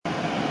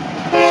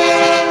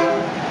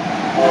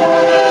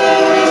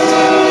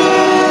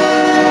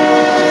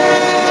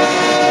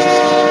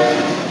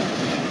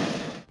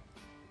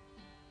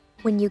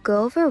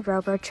go over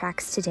railroad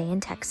tracks today in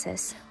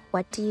Texas,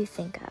 what do you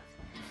think of?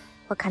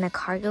 What kind of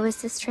cargo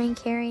is this train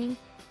carrying?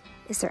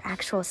 Is there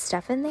actual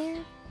stuff in there?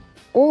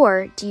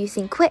 Or do you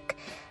think, quick,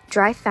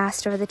 drive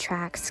fast over the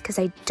tracks because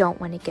I don't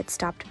want to get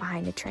stopped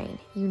behind a train.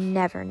 You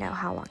never know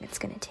how long it's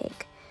going to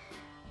take.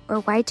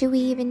 Or why do we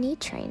even need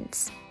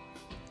trains?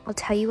 I'll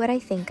tell you what I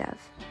think of.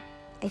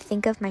 I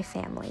think of my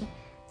family,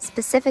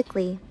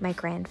 specifically my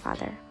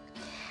grandfather.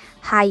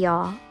 Hi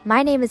y'all,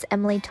 my name is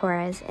Emily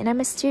Torres and I'm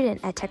a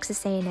student at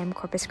Texas A&M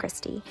Corpus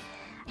Christi.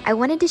 I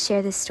wanted to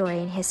share this story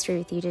and history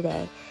with you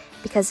today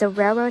because the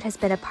railroad has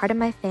been a part of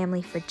my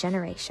family for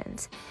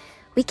generations.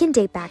 We can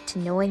date back to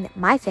knowing that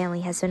my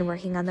family has been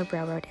working on the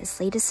railroad as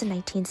late as the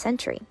 19th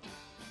century.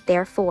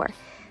 Therefore,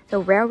 the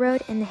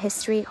railroad and the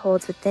history it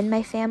holds within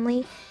my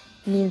family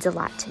means a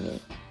lot to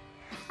me.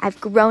 I've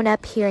grown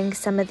up hearing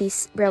some of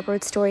these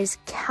railroad stories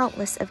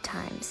countless of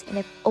times, and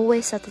I've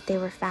always thought that they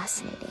were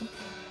fascinating.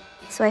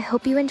 So I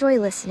hope you enjoy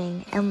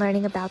listening and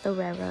learning about the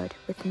railroad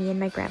with me and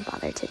my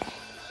grandfather today.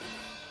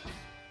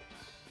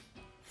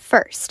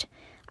 First,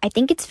 I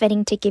think it's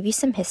fitting to give you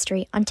some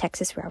history on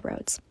Texas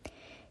railroads.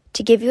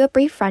 To give you a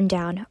brief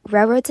rundown,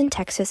 railroads in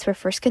Texas were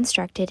first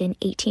constructed in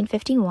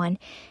 1851,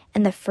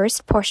 and the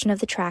first portion of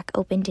the track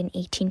opened in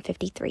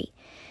 1853.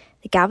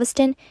 The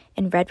Galveston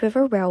and Red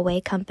River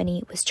Railway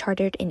Company was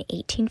chartered in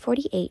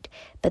 1848,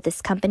 but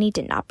this company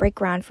did not break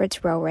ground for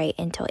its railway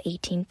until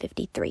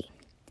 1853.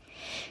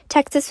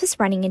 Texas was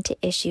running into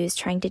issues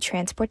trying to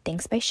transport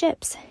things by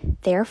ships.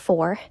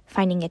 Therefore,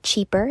 finding a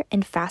cheaper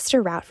and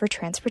faster route for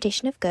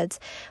transportation of goods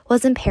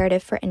was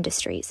imperative for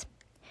industries.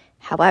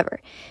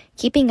 However,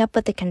 keeping up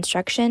with the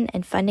construction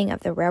and funding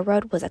of the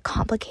railroad was a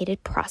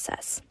complicated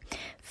process.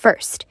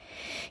 First,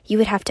 you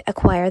would have to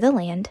acquire the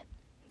land,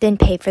 then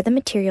pay for the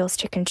materials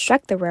to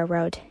construct the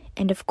railroad,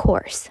 and of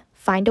course,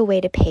 find a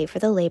way to pay for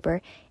the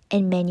labor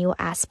and manual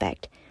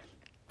aspect.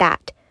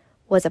 That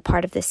was a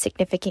part of this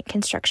significant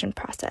construction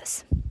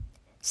process.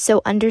 So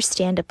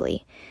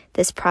understandably,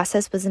 this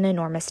process was an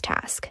enormous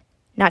task,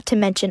 not to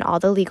mention all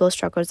the legal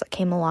struggles that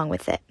came along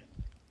with it.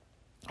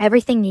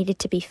 Everything needed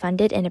to be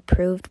funded and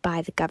approved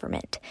by the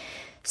government.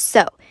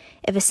 So,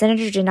 if a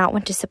senator did not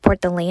want to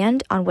support the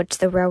land on which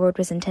the railroad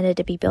was intended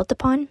to be built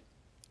upon,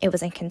 it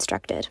wasn't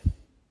constructed.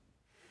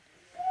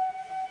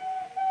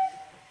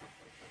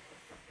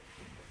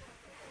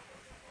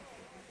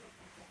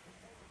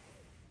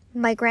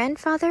 My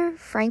grandfather,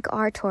 Frank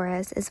R.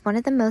 Torres, is one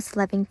of the most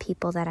loving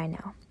people that I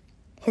know.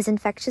 His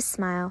infectious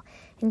smile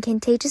and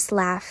contagious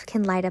laugh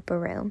can light up a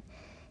room.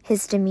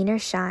 His demeanor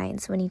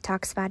shines when he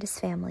talks about his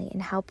family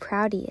and how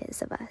proud he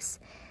is of us.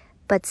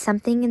 But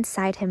something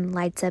inside him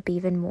lights up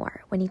even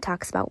more when he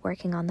talks about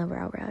working on the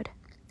railroad.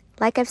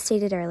 Like I've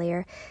stated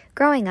earlier,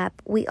 growing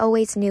up, we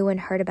always knew and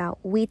heard about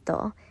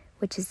Huito,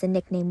 which is the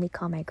nickname we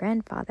call my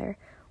grandfather,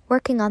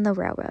 working on the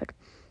railroad.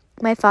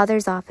 My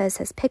father's office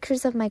has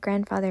pictures of my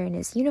grandfather in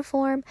his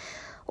uniform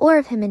or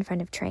of him in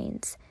front of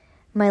trains.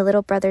 My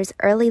little brother's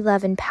early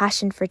love and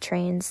passion for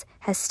trains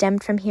has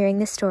stemmed from hearing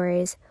the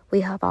stories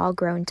we have all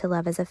grown to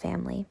love as a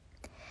family.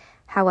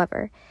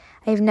 However,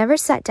 I have never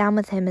sat down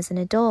with him as an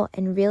adult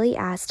and really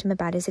asked him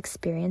about his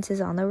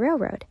experiences on the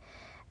railroad.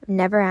 I've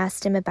never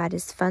asked him about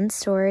his fun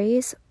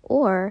stories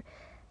or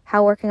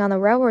how working on the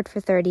railroad for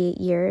 38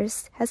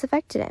 years has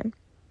affected him.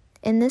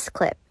 In this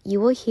clip, you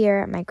will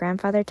hear my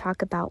grandfather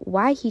talk about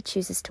why he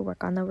chooses to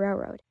work on the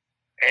railroad.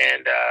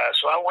 And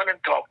so I went and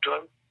talked to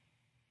him.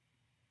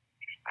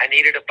 I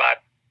needed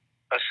about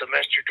a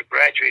semester to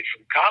graduate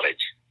from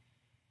college,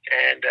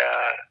 and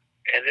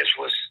this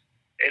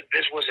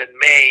was in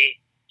May.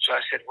 So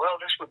I said, well,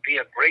 this would be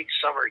a great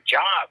summer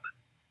job.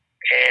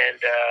 And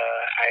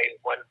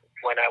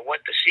when I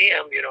went to see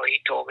him, he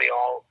told me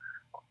all.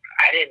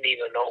 I didn't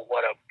even know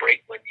what a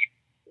brakeman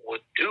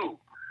would do.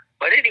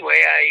 But anyway,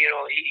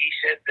 he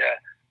said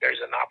there's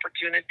an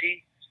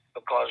opportunity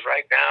because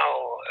right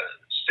now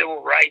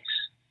civil rights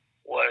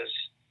was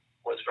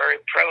very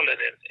prevalent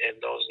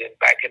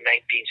back in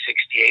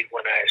 1968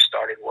 when I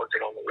started working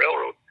on the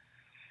railroad.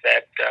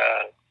 That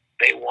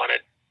they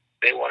wanted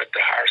to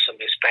hire some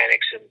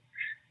Hispanics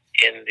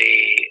in the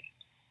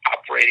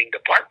operating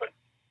department,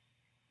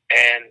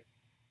 and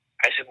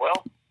I said,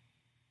 well,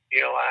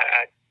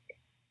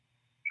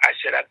 I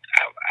said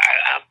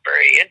I'm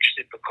very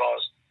interested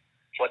because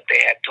what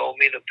they had told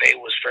me, the pay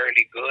was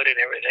fairly good and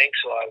everything.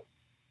 So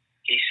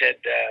he said,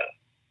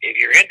 if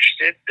you're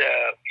interested,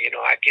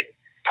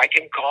 I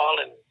can call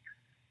and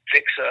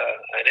fix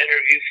an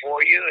interview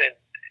for you.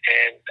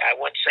 And I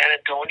went to San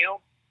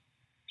Antonio,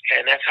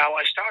 and that's how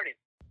I started.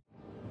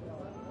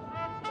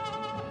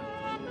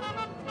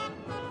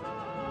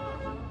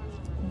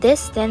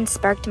 This then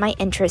sparked my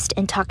interest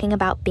in talking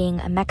about being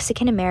a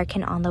Mexican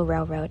American on the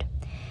railroad.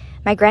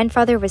 My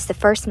grandfather was the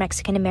first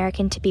Mexican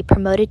American to be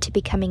promoted to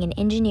becoming an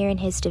engineer in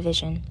his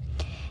division.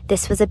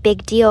 This was a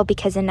big deal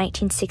because in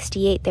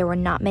 1968 there were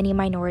not many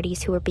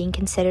minorities who were being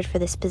considered for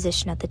this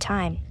position at the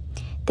time.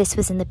 This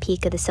was in the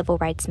peak of the civil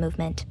rights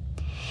movement.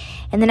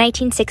 In the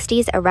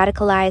 1960s, a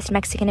radicalized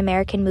Mexican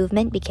American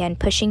movement began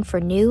pushing for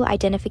new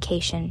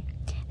identification.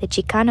 The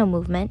Chicano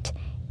movement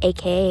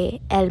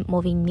aka El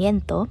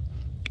Movimiento,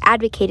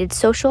 advocated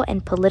social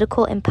and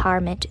political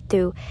empowerment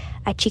through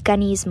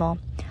Chicanismo,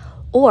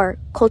 or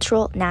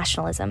cultural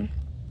nationalism.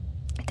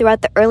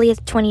 Throughout the early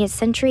 20th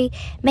century,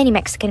 many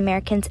Mexican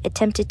Americans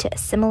attempted to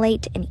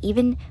assimilate and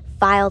even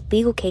filed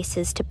legal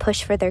cases to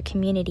push for their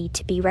community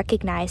to be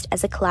recognized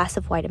as a class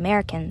of white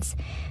Americans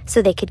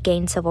so they could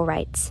gain civil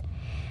rights.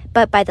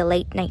 But by the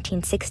late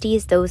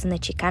 1960s, those in the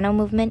Chicano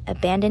movement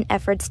abandoned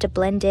efforts to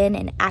blend in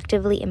and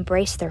actively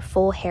embrace their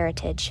full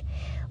heritage.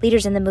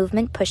 Leaders in the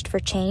movement pushed for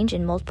change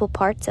in multiple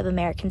parts of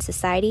American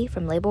society,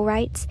 from labor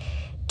rights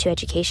to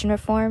education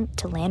reform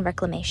to land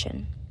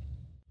reclamation.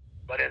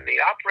 But in the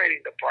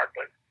operating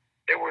department,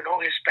 there were no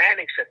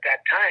Hispanics at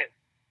that time.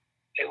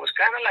 It was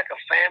kind of like a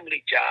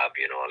family job,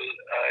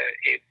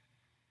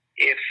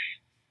 if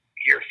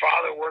your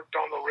father worked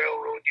on the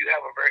railroad, you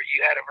had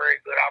a very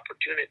good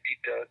opportunity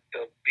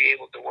to be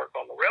able to work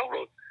on the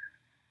railroad.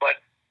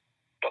 But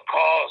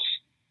because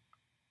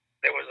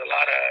there was a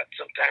lot of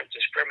sometimes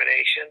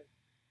discrimination,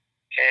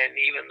 and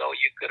even though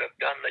you could have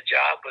done the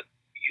job, but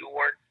you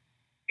weren't,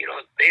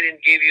 they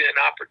didn't give you an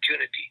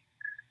opportunity.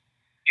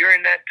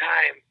 During that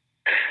time,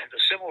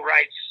 the civil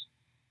rights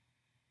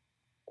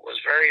was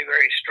very,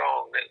 very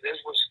strong. This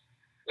was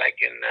like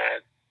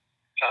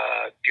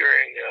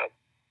during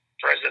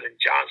President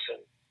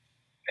Johnson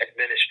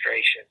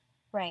administration.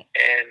 Right.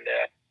 And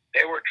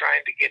they were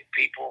trying to get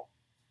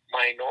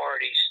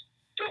minorities,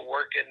 to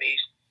work in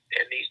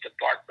these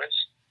departments.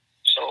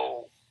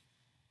 So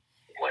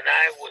when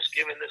I was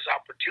given this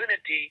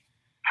opportunity,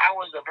 I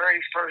was the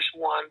very first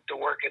one to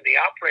work in the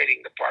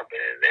operating department.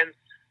 And then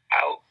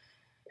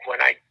when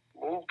I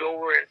moved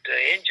over into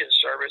engine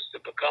service to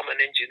become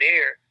an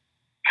engineer,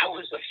 I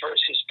was the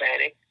first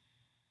Hispanic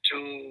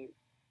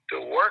to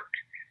work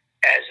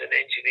as an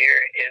engineer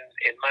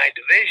in my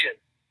division.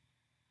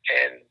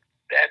 And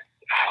that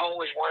I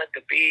always wanted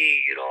to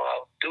be,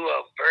 do a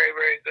very,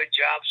 very good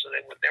job, so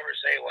they would never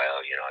say,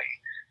 well,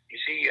 you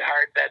see, you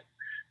hired that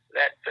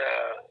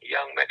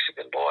young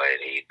Mexican boy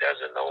and he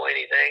doesn't know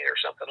anything or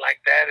something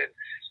like that.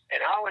 And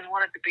I always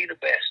wanted to be the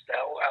best.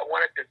 I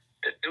wanted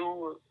to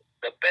do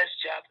the best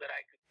job that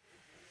I could.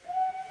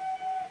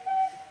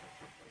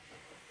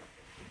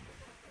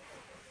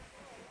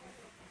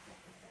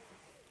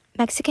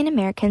 Mexican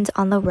Americans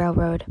on the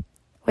railroad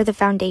were the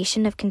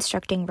foundation of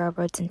constructing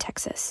railroads in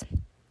Texas.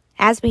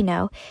 As we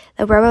know,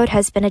 the railroad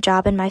has been a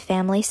job in my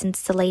family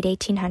since the late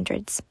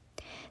 1800s.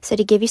 So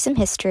to give you some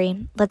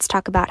history, let's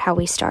talk about how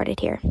we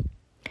started here.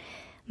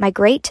 My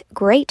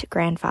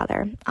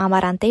great-great-grandfather,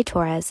 Amarante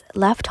Torres,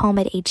 left home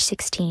at age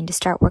 16 to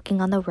start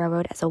working on the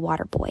railroad as a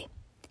water boy.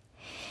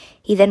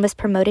 He then was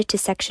promoted to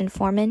section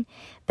foreman,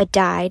 but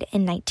died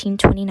in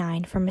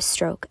 1929 from a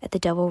stroke at the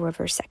Devil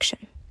River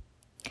section.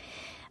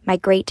 My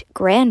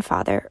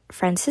great-grandfather,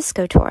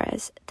 Francisco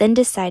Torres, then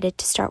decided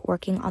to start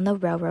working on the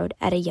railroad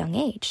at a young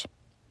age.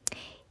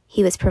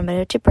 He was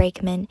promoted to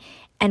brakeman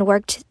and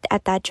worked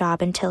at that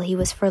job until he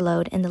was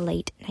furloughed in the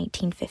late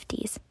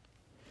 1950s.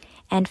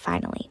 And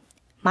finally,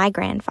 my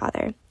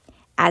grandfather,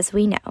 as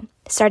we know,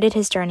 started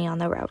his journey on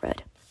the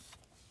railroad.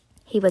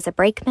 He was a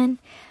brakeman,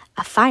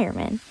 a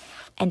fireman,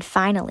 and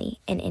finally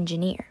an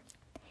engineer.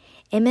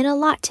 It meant a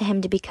lot to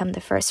him to become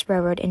the first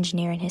railroad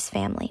engineer in his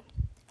family.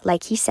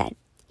 Like he said,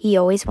 he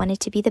always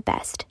wanted to be the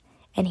best,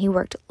 and he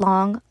worked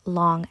long,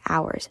 long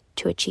hours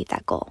to achieve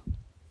that goal.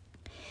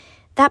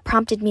 That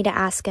prompted me to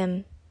ask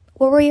him,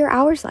 what were your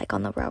hours like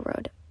on the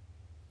railroad?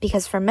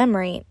 Because from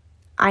memory,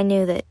 I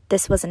knew that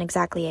this wasn't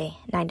exactly a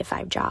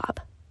 9-to-5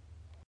 job.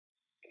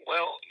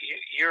 Well,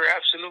 you're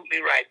absolutely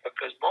right,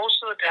 because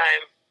most of the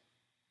time,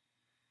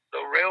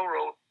 the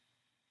railroad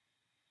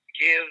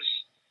gives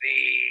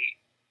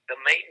the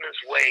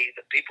maintenance way,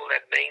 the people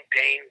that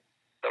maintain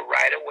the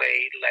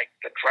right-of-way, like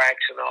the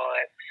tracks and all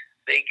that,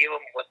 they give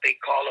them what they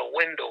call a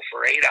window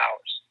for 8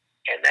 hours.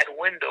 And that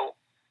window,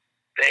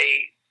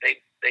 they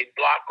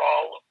block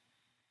all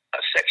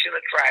a section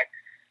of track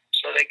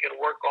so they can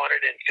work on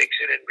it and fix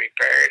it and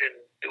repair it and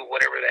do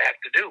whatever they have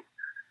to do.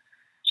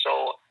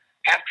 So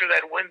after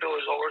that window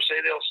is over,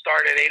 say they'll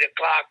start at 8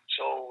 o'clock,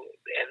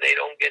 and they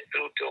don't get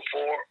through till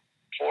 4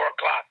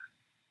 o'clock.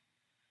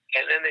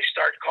 And then they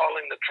start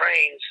calling the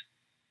trains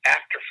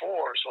after 4.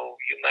 So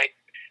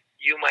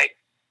you might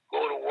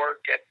go to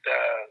work at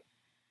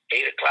 8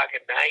 o'clock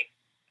at night,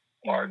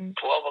 or 12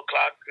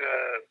 o'clock,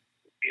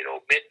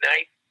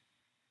 midnight,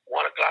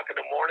 1 o'clock in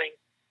the morning.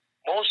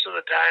 Most of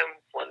the time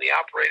when the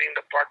operating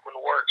department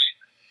works,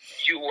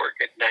 you work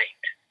at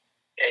night,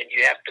 and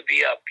you have to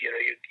be up. You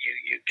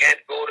can't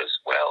go to,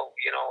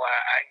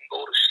 I can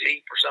go to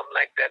sleep or something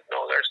like that.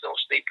 No, there's no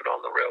sleeping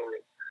on the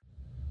railroad.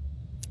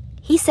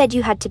 He said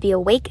you had to be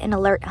awake and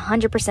alert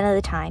 100% of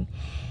the time.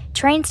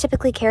 Trains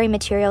typically carry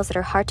materials that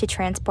are hard to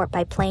transport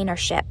by plane or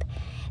ship.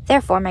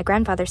 Therefore, my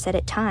grandfather said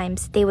at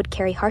times they would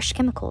carry harsh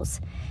chemicals.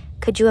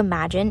 Could you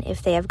imagine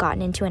if they have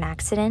gotten into an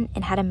accident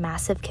and had a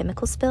massive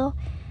chemical spill?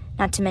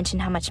 Not to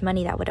mention how much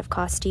money that would have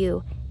cost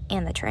you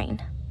and the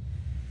train.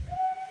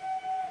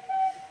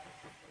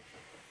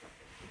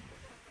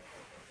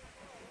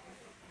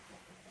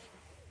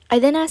 I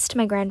then asked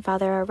my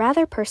grandfather a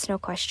rather personal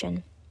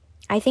question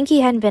I think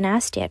he hadn't been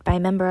asked yet by a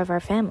member of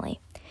our family.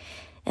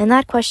 And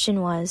that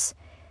question was,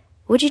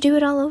 would you do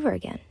it all over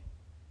again?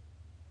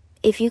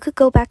 If you could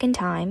go back in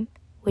time,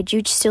 would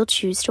you still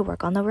choose to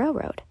work on the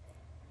railroad?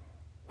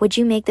 Would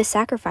you make the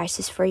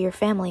sacrifices for your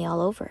family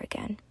all over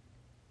again?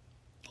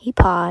 He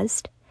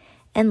paused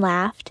and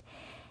laughed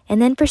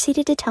and then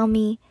proceeded to tell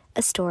me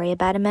a story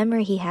about a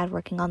memory he had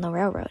working on the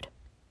railroad.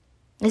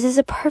 This is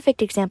a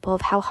perfect example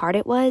of how hard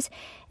it was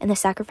and the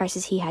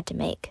sacrifices he had to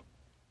make.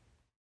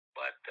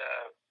 But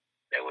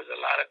there was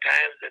a lot of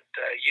times that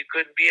you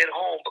couldn't be at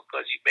home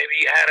because maybe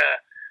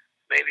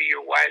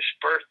your wife's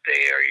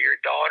birthday or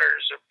your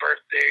daughter's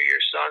birthday or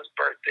your son's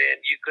birthday, and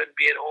you couldn't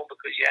be at home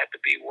because you had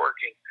to be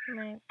working.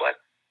 Right. But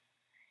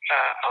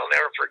I'll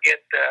never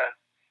forget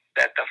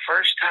that the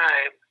first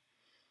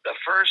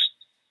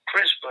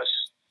Christmas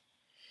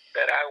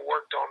that I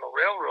worked on the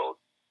railroad,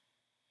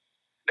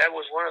 that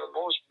was one of the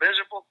most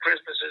miserable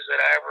Christmases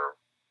that I ever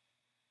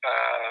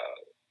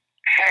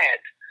had,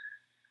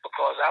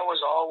 because I was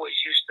always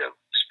used to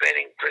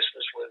spending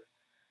Christmas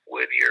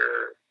with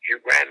your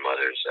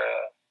grandmother's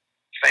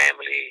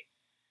family,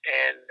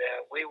 and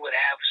we would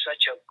have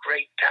such a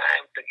great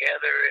time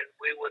together, and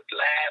we would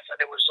laugh, and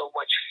there was so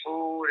much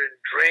food and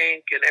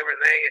drink and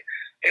everything.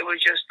 It was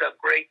just a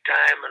great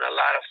time and a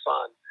lot of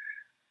fun.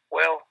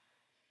 Well,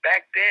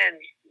 back then,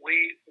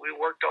 we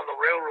worked on the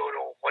railroad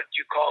on what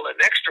you call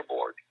an extra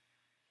board.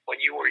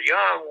 When you were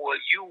young, well,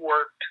 you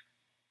worked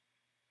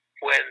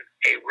when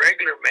a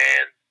regular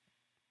man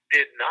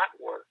did not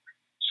work.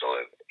 So,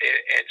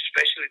 and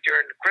especially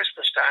during the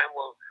Christmas time,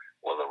 well,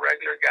 the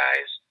regular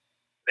guys,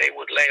 they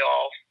would lay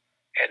off,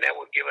 and that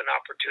would give an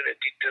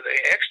opportunity to the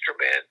extra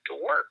men to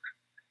work.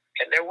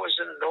 And there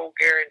wasn't no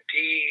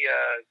guarantee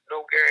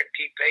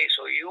pay,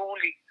 so you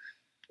only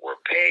were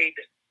paid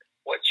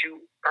what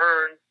you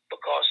earned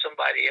because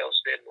somebody else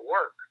didn't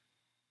work.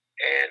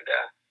 And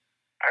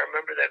I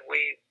remember that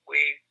we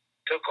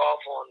took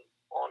off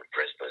on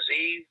Christmas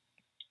Eve,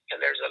 and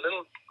there's a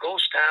little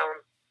ghost town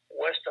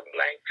west of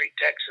Langtree,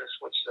 Texas,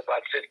 which is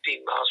about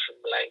 15 miles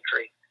from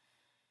Langtree,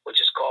 which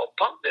is called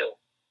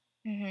Pumpville.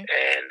 Mm-hmm.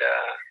 And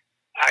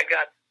I had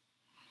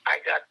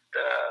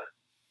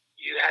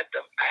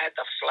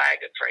to flag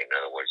a train. In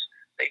other words,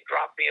 they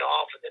dropped me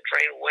off, and the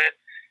train went,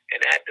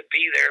 and I had to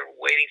be there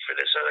waiting for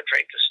this other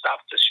train to stop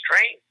this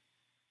train.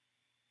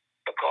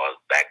 Because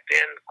back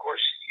then, of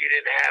course, you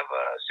didn't have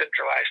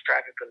centralized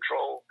traffic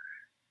control.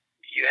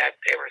 You had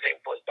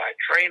everything was by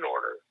train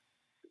order.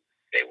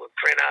 They would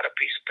print out a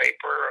piece of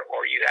paper,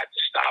 or you had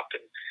to stop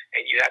and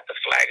you had to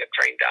flag a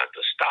train down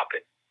to stop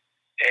it.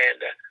 And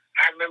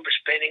I remember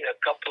spending a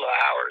couple of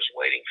hours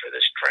waiting for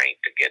this train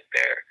to get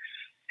there,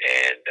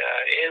 and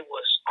it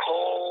was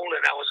cold,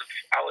 and I was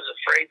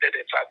afraid that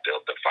if I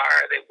built a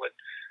fire, they would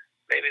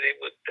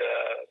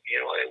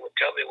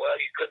tell me, well,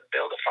 you couldn't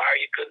build a fire,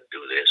 you couldn't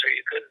do this, or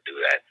you couldn't do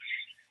that.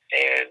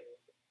 And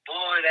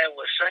boy, that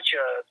was such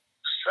a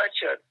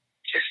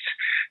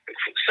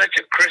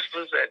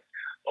Christmas that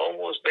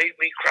almost made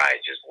me cry,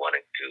 just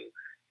wanting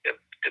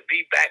to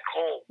be back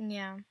home.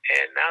 Yeah.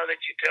 And now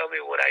that you tell me,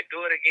 would I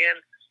do it again?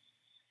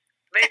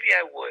 Maybe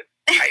I would.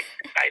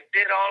 I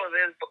did all of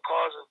this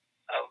because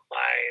of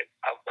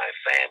my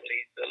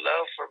family, the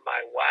love for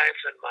my wife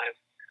and my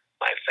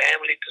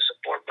family, to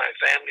support my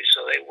family,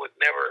 so they would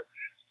never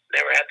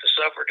have to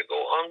suffer to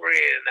go hungry.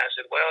 And I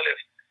said, well,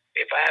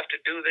 if I have to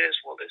do this,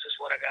 well, this is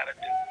what I got to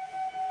do.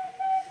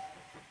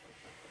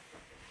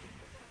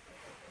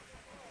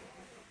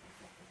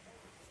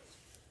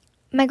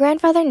 My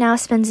grandfather now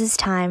spends his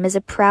time as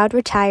a proud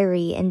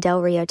retiree in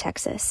Del Rio,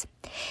 Texas.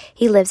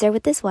 He lives there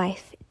with his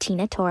wife,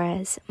 Tina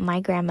Torres, my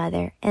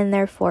grandmother, and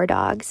their 4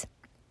 dogs.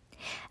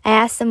 I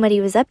asked him what he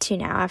was up to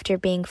now after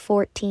being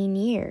 14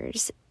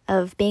 years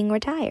of being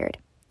retired.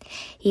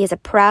 He is a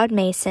proud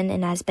Mason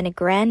and has been a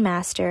Grand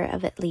Master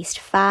of at least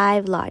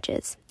 5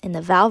 lodges in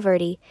the Val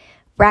Verde,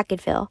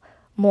 Brackettville,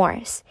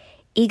 Morris,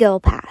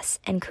 Eagle Pass,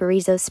 and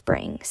Carrizo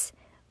Springs,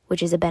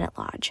 which is a Bennett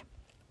Lodge.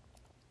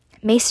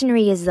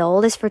 Masonry is the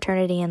oldest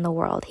fraternity in the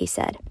world, he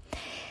said.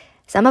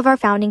 Some of our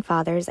founding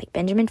fathers, like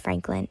Benjamin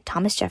Franklin,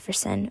 Thomas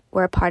Jefferson,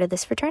 were a part of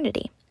this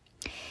fraternity.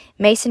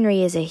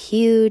 Masonry is a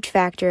huge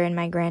factor in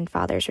my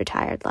grandfather's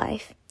retired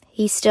life.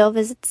 He still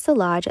visits the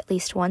lodge at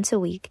least once a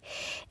week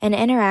and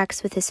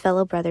interacts with his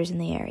fellow brothers in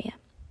the area.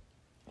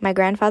 My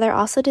grandfather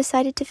also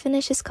decided to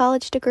finish his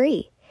college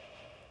degree.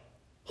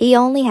 He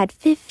only had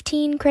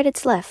 15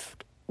 credits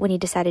left when he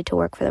decided to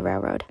work for the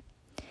railroad.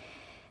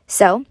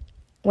 So,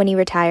 when he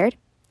retired,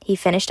 he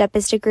finished up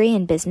his degree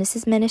in business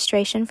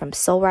administration from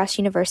Sul Ross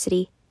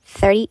University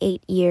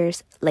 38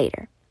 years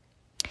later.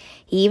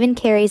 He even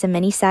carries a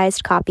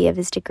mini-sized copy of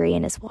his degree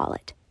in his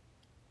wallet.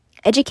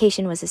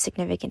 Education was a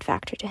significant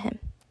factor to him.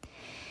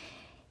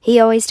 He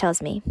always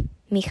tells me,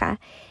 Mija,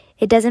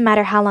 it doesn't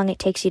matter how long it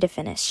takes you to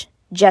finish.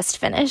 Just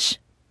finish.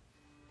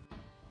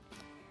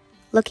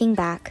 Looking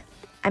back,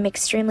 I'm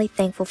extremely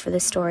thankful for the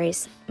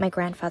stories my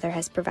grandfather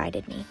has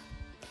provided me.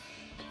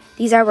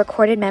 These are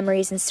recorded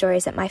memories and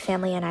stories that my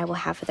family and I will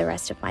have for the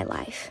rest of my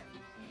life.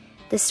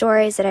 The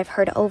stories that I've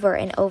heard over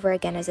and over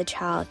again as a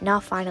child now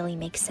finally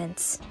make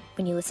sense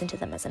when you listen to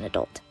them as an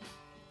adult.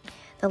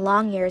 The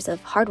long years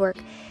of hard work,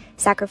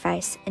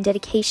 sacrifice, and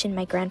dedication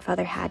my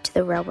grandfather had to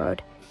the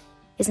railroad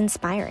is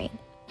inspiring.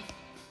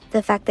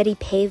 The fact that he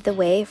paved the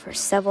way for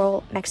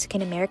several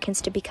Mexican Americans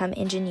to become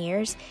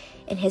engineers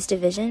in his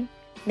division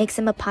makes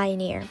him a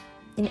pioneer,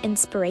 an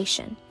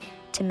inspiration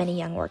to many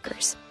young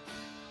workers.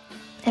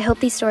 I hope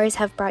these stories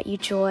have brought you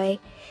joy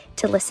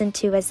to listen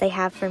to as they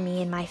have for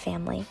me and my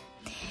family,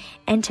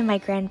 and to my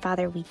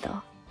grandfather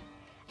Huito.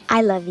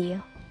 I love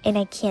you, and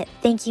I can't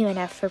thank you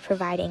enough for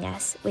providing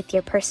us with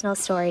your personal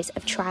stories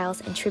of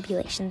trials and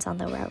tribulations on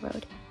the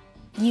railroad.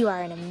 You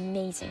are an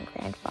amazing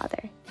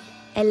grandfather.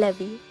 I love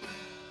you.